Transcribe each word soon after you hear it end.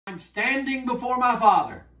I'm standing before my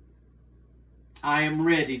Father. I am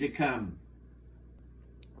ready to come.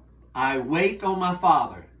 I wait on my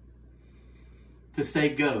Father to say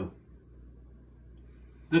go.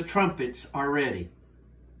 The trumpets are ready.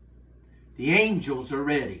 The angels are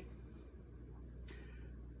ready.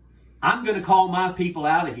 I'm going to call my people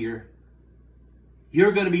out of here.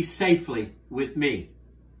 You're going to be safely with me.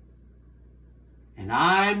 And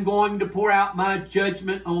I'm going to pour out my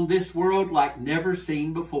judgment on this world like never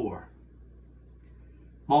seen before.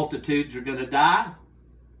 Multitudes are going to die.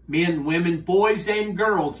 Men, women, boys, and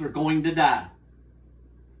girls are going to die.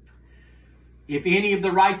 If any of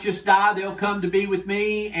the righteous die, they'll come to be with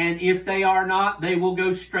me. And if they are not, they will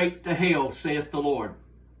go straight to hell, saith the Lord.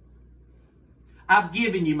 I've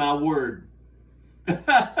given you my word.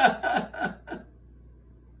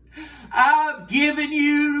 I've given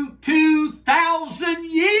you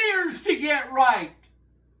 2,000 years to get right.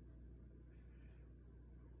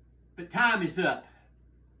 But time is up.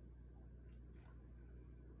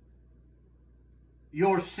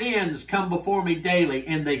 Your sins come before me daily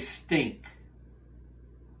and they stink.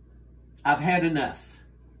 I've had enough.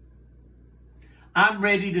 I'm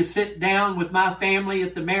ready to sit down with my family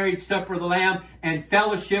at the marriage supper of the Lamb and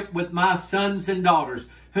fellowship with my sons and daughters,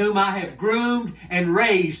 whom I have groomed and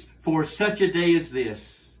raised for such a day as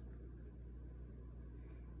this.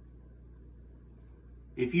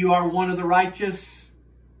 If you are one of the righteous,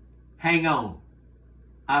 hang on.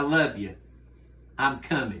 I love you. I'm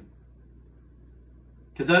coming.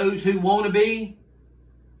 To those who want to be,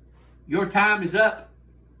 your time is up.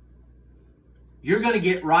 You're going to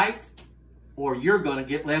get right, or you're going to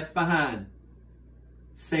get left behind,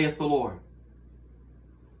 saith the Lord.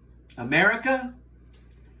 America,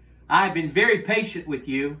 I have been very patient with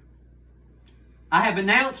you. I have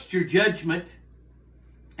announced your judgment,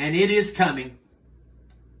 and it is coming.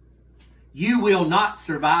 You will not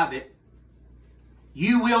survive it.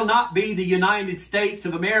 You will not be the United States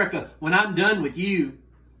of America when I'm done with you.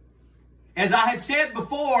 As I have said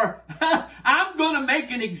before, I'm going to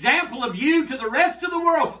make an example of you to the rest of the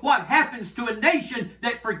world. What happens to a nation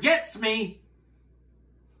that forgets me,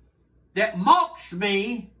 that mocks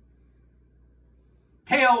me,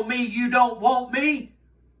 tell me you don't want me?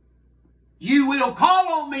 You will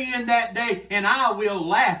call on me in that day, and I will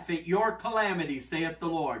laugh at your calamity, saith the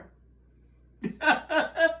Lord.